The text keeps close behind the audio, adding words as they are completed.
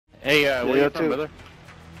Hey, where you from, brother?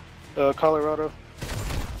 Colorado.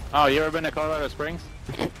 Oh, you ever been to Colorado Springs?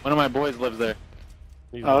 One of my boys lives there.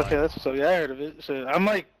 Oh, okay, that's what's up. Yeah, I heard of it. So I'm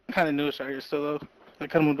like kind of newish out here still though. I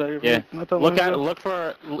kind of moved out here. Yeah.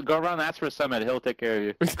 For Go around and ask for Summit. He'll take care of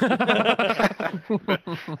you.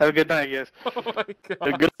 Have a good night, guys. Oh my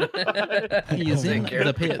god. He is in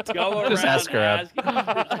the pit. Just ask her out.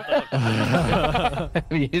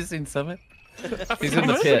 Have you seen Summit? He's in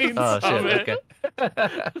the pit. Oh shit. Okay.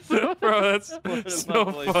 Bro, that's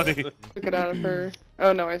so funny. Took it out of her.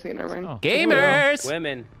 Oh no, I see. Never mind. Oh. Gamers.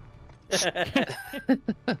 Women.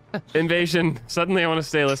 Invasion. Suddenly I want to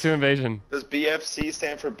stay. Let's do invasion. Does BFC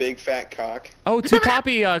stand for Big Fat Cock? Oh, to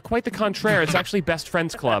copy, quite the contraire. It's actually Best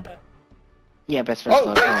Friends Club. Yeah, best friends. Oh,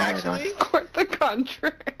 wait, actually? Quite the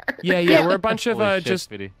contrary. Yeah. We're a bunch of Holy shit, just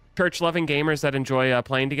Speedy. church-loving gamers that enjoy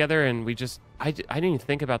playing together, and we just I didn't even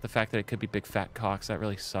think about the fact that it could be big fat cocks. That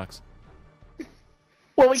really sucks.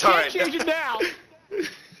 Well, we Sorry. can't change it now.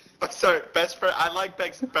 Sorry, best friend. I like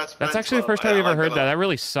best friends. That's actually the Club. first time I I've ever like heard that. That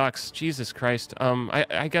really sucks. Jesus Christ.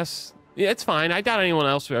 I guess yeah, it's fine. I doubt anyone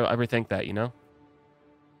else will ever think that, you know?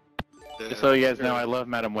 Just so you guys know, I love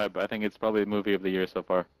Madam Web. I think it's probably the movie of the year so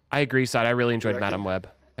far. I agree, Side. I really enjoyed Madam Web.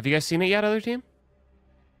 Have you guys seen it yet, other team?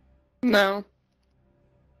 No.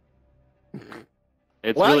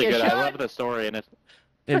 It's Well, really you good. I should. love the story, and it's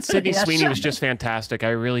And Sydney Yeah, Sweeney sure. was just fantastic. I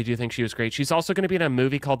really do think she was great. She's also going to be in a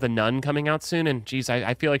movie called The Nun coming out soon, and geez,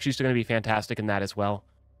 I feel like she's going to be fantastic in that as well.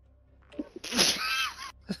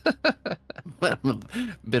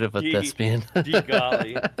 Bit of a thespian.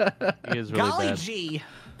 Golly. He is really Golly bad. gee.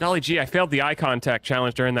 Golly gee, I failed the eye contact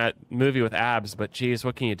challenge during that movie with abs, but geez,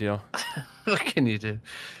 what can you do? What can you do?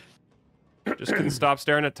 Just couldn't stop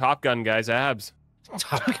staring at Top Gun guy's abs.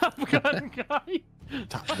 Top Gun guy.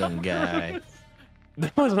 Top Gun guy.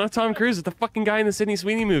 That was not Tom Cruise. It's the fucking guy in the Sydney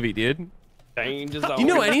Sweeney movie, dude. Danger zone. You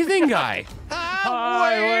know anything, guy?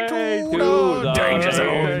 Highway To to the Danger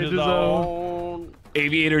zone. danger zone.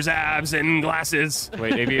 Aviators, abs, and glasses.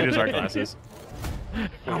 Wait, aviators are glasses.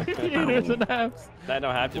 Aviators and abs. That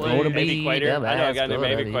don't have to be. Go to Maybe me, Quater. I know a guy named dumbass,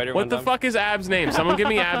 Maybe go Quater. What the fuck is abs' name? Someone give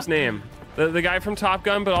me abs' name. The guy from Top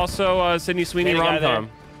Gun, but also Sydney Sweeney Any guy rom-com.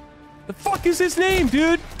 The fuck is his name,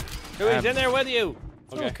 dude? Who is in there with you?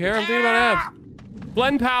 I don't care. I'm thinking about abs.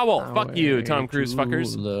 Glenn Powell. Fuck you, Tom Cruise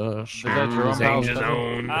fuckers. Is that Jerome Danger Powell's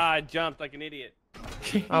zone. Ah, I jumped like an idiot. Oh,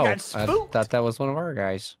 I got spooked. thought that was one of our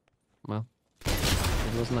guys. Well,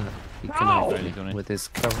 it was not. He connived with his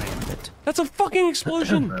karambit. That's a fucking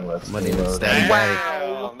explosion. Money to Daddy.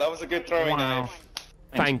 Wow, that was a good throwing knife.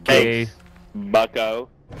 Thank you. Bucko.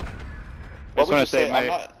 What would you wanna say say? my- I'm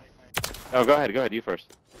not. Oh, go ahead, you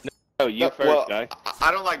first. No, you first, well, guy. I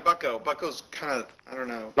don't like Bucko. Bucko's kind of. I don't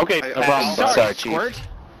know. Okay, I- no problem. Sorry, Sorry, Chief.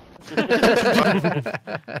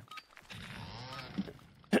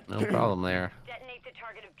 No problem there. Detonate the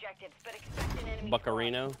target objectives, but expect an enemy.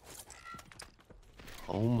 Buccarino.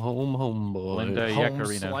 Home, boy. Linda Home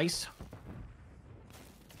Yacarino. slice.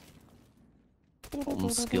 Home Do you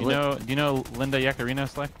skillet. know Linda Yacarino,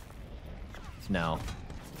 Sly? No.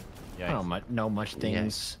 I Yeah. don't know much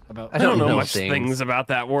things about. I I don't know know much things. things about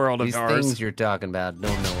that world of These ours. things you're talking about,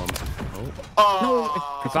 don't know them.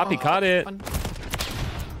 Oh, Poppy caught it.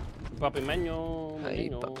 Puppy manual. Hey,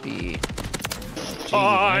 puppy.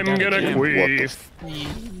 I'm gonna jam. queef.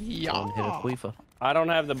 Don't hit a queefa. I don't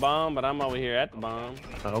have the bomb, but I'm over here at the bomb.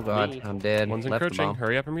 Oh god, Me. I'm dead. One's Left the encroaching. bomb.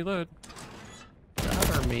 Hurry up and reload.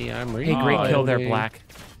 Cover me, I'm Hey, great kill there, reloading. Black.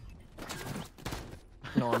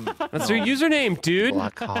 No, I'm. That's their username, dude.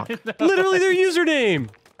 Black Hawk. Literally their username.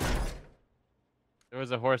 There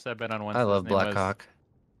was a horse I bet on once. I his love name Black was Hawk.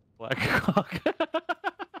 Black Hawk.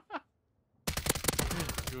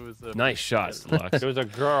 It was a- Nice shot, Deluxe. There was a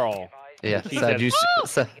girl. Yeah, She sad said- you,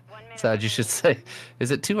 sad you should say.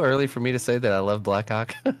 Is it too early for me to say that I love Black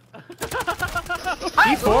Hawk? Eat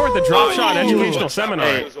forward the drop shot educational seminar.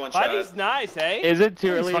 It was one shot. Buddy's nice, eh? Is it too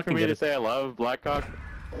He's early for fucking me good to at- say I love Blackhawk?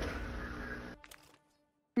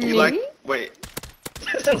 You like? Wait.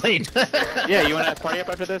 Wait. Yeah, you want to party up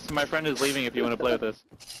after this? My friend is leaving if you want to play with us.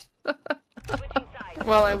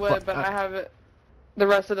 Well, I would, but I have it. The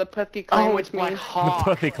rest of the Puppy clan with me. The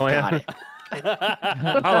Puffy clan.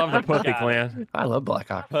 I love the Puffy clan. I love Black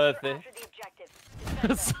Hawk. Pussy.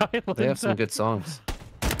 They have some good songs.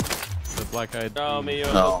 The black-eyed. Show me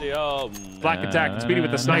your No. pussy, oh. Black attack, Speedy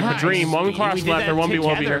with the sniper Nice. dream. One We class did left, that or one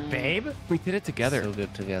won't be together, here. babe. We did it together. So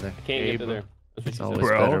good together. Can't get to there. It's always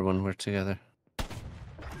Bro. better when we're together.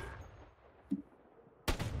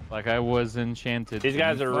 Like I was enchanted. These when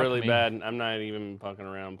guys you are fucked really me. bad. I'm not even fucking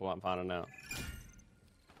around finding out.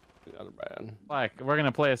 These guys are bad. Like we're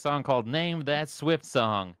gonna play a song called "Name That Swift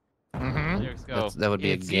Song." Mm-hmm. That would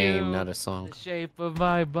be It's a game, you, not a song. The shape of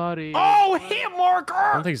my body. Oh, hit marker!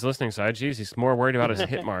 I don't think he's listening, side. Jeez, he's more worried about his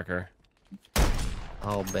hit marker.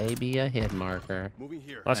 Oh, baby, a hit marker.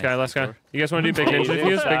 Last guy, last guy. You guys want to do big ninja He's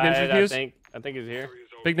defuse? Big ninja inside, defuse? I think he's here.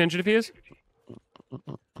 Big ninja defuse?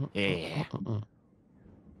 Yeah.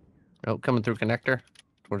 Oh, coming through connector.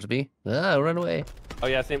 Towards B. Ah, run away. Oh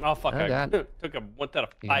yeah, same. Oh fuck! Oh, I God. took a one to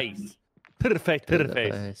the Yeah. face. Put it face. Put it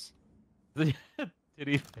face.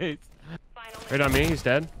 Titty face. Right on me, he's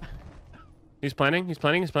dead. He's planning, he's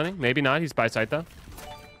planning, he's planning. Maybe not, he's by site though.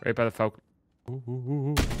 Right by the folk. Hit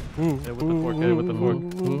with the fork, hit it with the fork.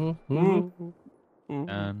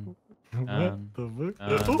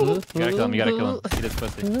 You gotta kill him, you gotta kill him. Eat his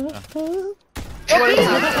pussy. This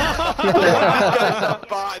guy's a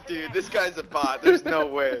bot, dude. This guy's a bot. There's no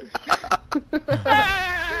way.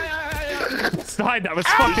 Slide, that was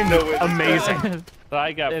fucking amazing. So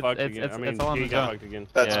I got fucked it's- again. it's- I mean, it's all on he the got zone. fucked again.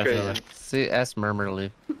 That's Yeah, crazy. See, ask Murmur to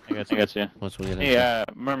leave I got I you. got you. once we get in. Hey,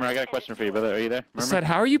 Murmur, I got a question for you, brother. Are you there? Murmur? Said,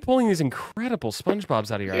 how are you pulling these incredible SpongeBobs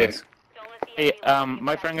out of your Yeah. eyes? Hey,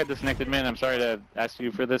 my friend got disconnected, man. I'm sorry to ask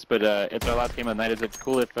you for this, but it's our last game of the night. Is it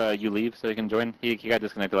cool if you leave so you can join? He got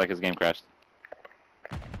disconnected like his game crashed.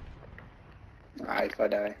 Alright, if I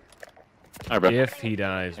die. Alright, bro. If he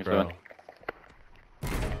dies, Thanks, bro. brother.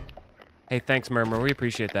 Hey, thanks, Murmur. We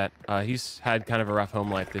appreciate that. He's had kind of a rough home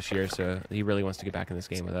life this year, so he really wants to get back in this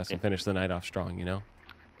game with us and finish the night off strong, you know?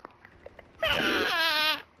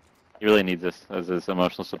 He really needs this as his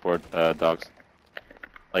emotional support dogs.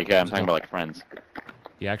 Like, I'm talking about like friends.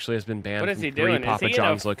 He actually has been banned What is from he 3 doing? Papa is he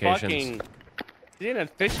John's in a locations. fucking? Is he in a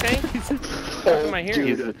fish tank? What am I hearing?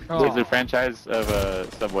 He's a franchise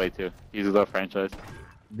of Subway too. He's a little franchise.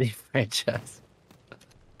 The franchise.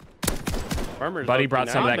 Murmur's Buddy low-key brought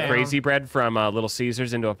some of not that down. crazy bread from Little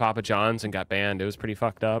Caesars into a Papa John's and got banned. It was pretty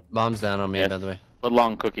fucked up. Bomb's down on me, Yeah. by the way. But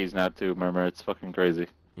long cookies now too, Murmur. It's fucking crazy.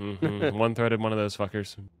 One-threaded one of those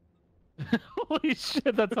fuckers. Holy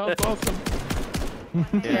shit, that sounds awesome.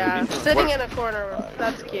 Yeah, sitting in a corner.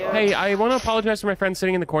 That's cute. Hey, I want to apologize to my friend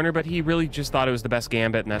sitting in the corner, but he really just thought it was the best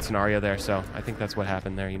gambit in that scenario there, so I think that's what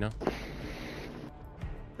happened there, you know?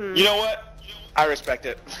 You know what? I respect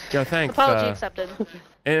it. Yo, thanks. Apology accepted.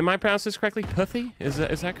 Am I pronounced this correctly? Pussy? Is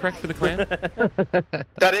that correct for the clan?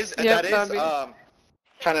 That is Yep, that'd be-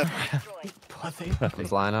 kind of. I'm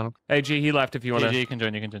flying on him. Hey, G, he left if you want GG, to. you can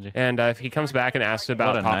join, you can join. And if he comes back and asks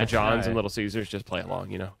about What a Papa nice John's guy. and Little Caesars, just play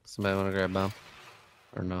along, you know? Somebody want to grab bomb?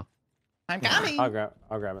 Or no? I'm coming. I'll grab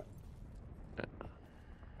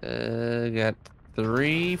it. Got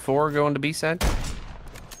 3, 4 going to B side.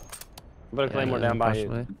 Put a claymore down by you.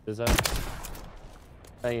 possibly. Is that?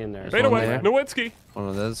 Stay in there. There's Right one away, there. Nowitzki. One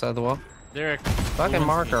on the other side of the wall. Derek. Fucking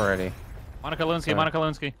mark already. Monica Lewinsky, Sorry. Monica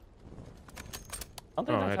Lewinsky. I don't Oh,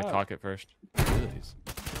 think I had that's to hot. cock it first. Jeez.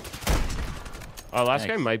 Last guy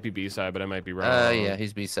Thanks. might be B side, but I might be wrong. Yeah,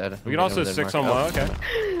 he's B side. We can also 6 on low, okay.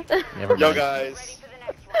 Never Yo, mind. guys.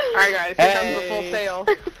 Alright, guys, here comes the full sale.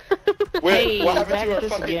 Wait, Hey, what happened back to at our this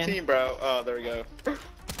fucking again. team, bro? Oh, there we go.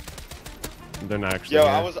 They're not actually. Yo,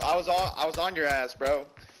 here. I was on your ass, bro.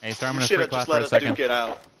 Hey, so I'm You gonna should free have class just for let a us second. duke it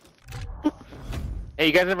out. Hey,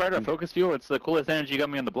 you guys ever heard of Focus Fuel? It's the coolest energy you got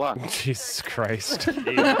me on the block. Jesus Christ. Jesus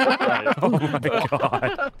Christ. Oh my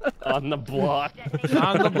god. On the block.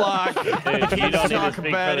 On the block. Dude, you don't need to Talk speak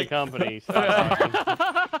about for the it. company. Stop talking.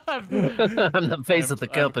 I'm the face of the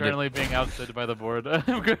I'm company. currently being ousted by the board. Oh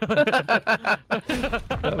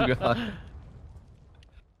god.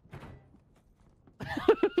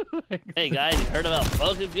 Hey guys, you heard about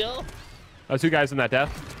Focus Fuel? Oh, 2 guys in that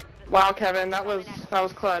death. Wow, Kevin, that was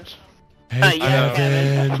clutch. Yeah,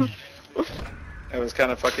 Kevin. It was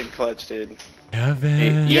kind of fucking clutch, dude. Hey,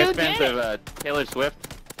 you You guys fans did of Taylor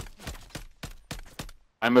Swift?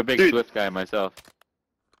 I'm a big Dude. Swift guy myself.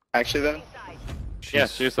 Actually, though. Yeah,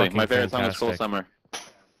 She's seriously, my fucking favorite song is Full fantastic. Summer.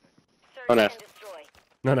 Oh, no.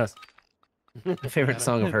 No. My favorite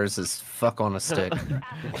song of hers is "Fuck on a Stick." The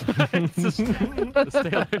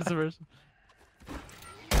Taylor's version.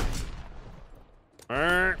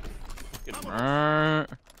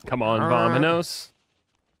 Come on, Vominos.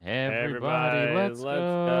 Everybody, let's go.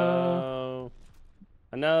 go.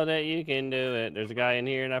 I know that you can do it. There's a guy in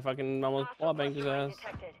here and I fucking almost wall banged his ass.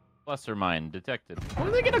 Cluster mine detected. What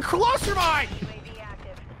are they gonna cluster mine?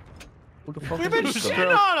 Who the fuck We've is been this guy?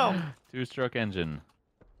 shitting on them. 2-stroke engine.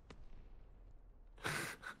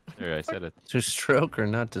 There, I said it. To stroke or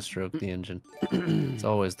not to stroke the engine? It's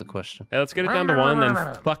always the question. Hey, let's get it down to 1, then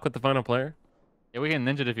fuck with the final player. Yeah, we can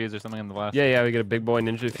ninja defuse or something in the last. Yeah, we get a big boy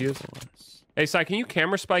ninja defuse. Hey, Sai, can you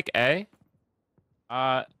camera spike A?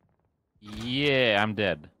 Yeah, I'm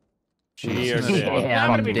dead. Cheers. Yeah,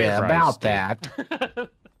 I'm dead about that.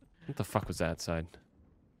 What the fuck was that side?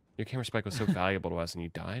 Your camera spike was so valuable to us and you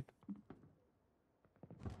died?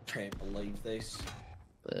 Can't believe this.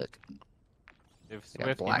 Look. If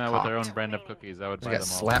Swift came out with their own brand of cookies, I would buy them all.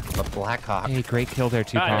 Slapped with a Black Hawk. Hey, great kill there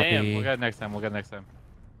too, God Poppy. damn, We'll get it next time. We'll get it next time.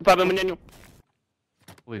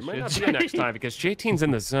 Holy It might not shit. be next time because JT's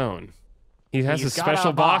in the zone. He has He's a got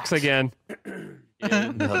special a box box. again.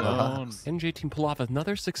 Yeah, zone. Can JT pull off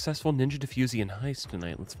another successful Ninja Diffusian heist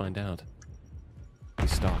tonight? Let's find out. He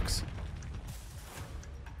stalks.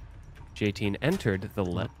 JT entered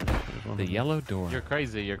the yellow door. You're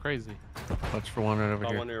crazy. You're crazy. Watch for one right over Oh,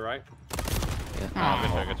 here. one to your right.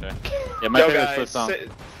 Oh, good try. Good try. Yeah, my Yo, favorite guys, Swift song.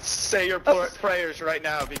 say your prayers right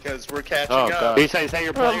now because we're catching Oh up. god. You say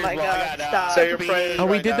your prayers. Oh my while I god, got, stop. Say your prayers. Oh,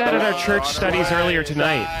 we right did now. that at our We're church on studies our way. earlier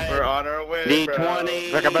tonight. We're on our way.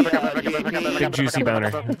 D20. Big juicy boner.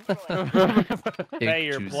 Pay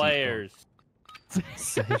your juicy players.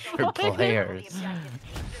 Say your players.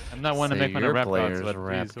 I'm not one to Say make fun your of rap players, gods, but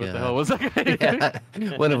rap please, what the god. hell was that?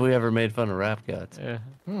 Yeah. When have we ever made fun of rap gods? Yeah.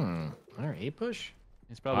 Alright, push.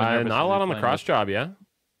 He's probably nervous Not a as lot he's on the playing cross this. job, yeah?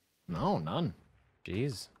 No, none.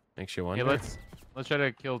 Jeez. Makes you Okay, wonder. let's try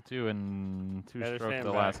to kill two and Better two-stroke stand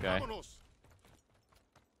the back. last guy. There's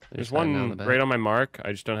Just hiding down one the back. right on my mark.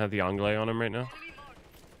 I just don't have the anglais on him right now.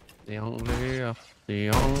 The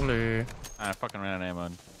only. I fucking ran out of ammo.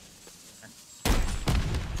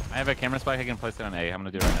 I have a camera spike. I can place it on A. I'm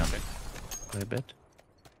gonna do it right now. Okay. I bet.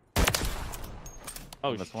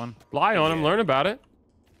 Oh, This one. Lie on him. Learn about it.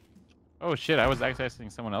 Oh shit! I was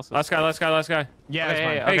accessing someone else's. Last guy. Yeah, Okay, it's fine.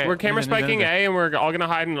 Hey, okay. we're camera No, no, no, spiking no. A, and we're all gonna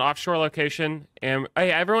hide in an offshore location. And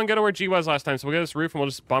hey, everyone go to where G was last time. So we'll get this roof, and we'll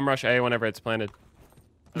just bum rush A whenever it's planted.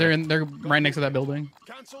 They're right next to that building.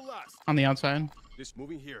 On the outside.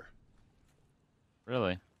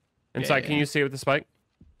 Really? Inside, Yeah. can you see it with the spike?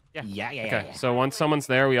 Yeah. Okay, so once someone's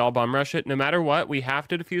there, we all bum rush it. No matter what, we have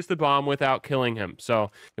to defuse the bomb without killing him.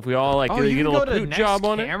 So if we all like Oh, get you a can go little to poot next job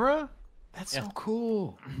on it. camera? That's Yeah. so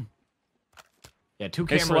cool. Yeah, two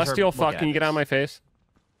Hey, cameras. Celestial, are, fuck, can you get out of my face?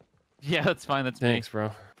 Yeah, that's fine. That's Thanks,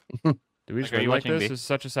 bro. Do we just Okay, are win you like watching this? B? This is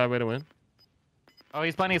such a sad way to win. me. Oh,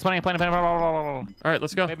 he's planning. All All right,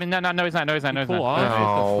 let's go. Wait, no, he's not. No, he's not. No, he's Pull not.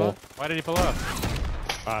 off. What the fuck? Why did he pull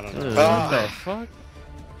off? I don't know. What the fuck?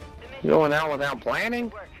 Going out without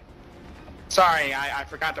planning? Sorry, I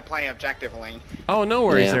forgot to play objective lane. Oh, no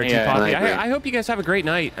worries Yeah, there, yeah, T-Poppy. I agree. I hope you guys have a great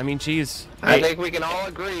night. I mean, geez. I think we can all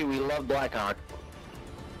agree we love Blackhawk.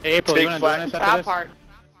 Hey, April, Big you wanna join flag. us That after this? part.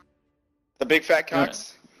 The big fat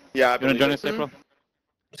cocks. Yeah, I You wanna believe join it. us, April?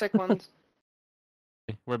 Sick ones.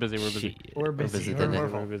 We're busy. We're busy. Shit. We're busy. busy We're today.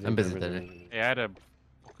 wonderful. I'm busy today. Hey, I had a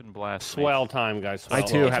fucking blast. mate. Swell time, guys. I Swell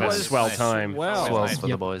too time. had a was swell nice. time. Well, Swells nice. for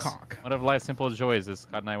the boys. Cock. One of life's simple joys is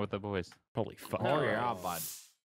Scott and I with the boys. Holy fuck. Oh yeah, bud.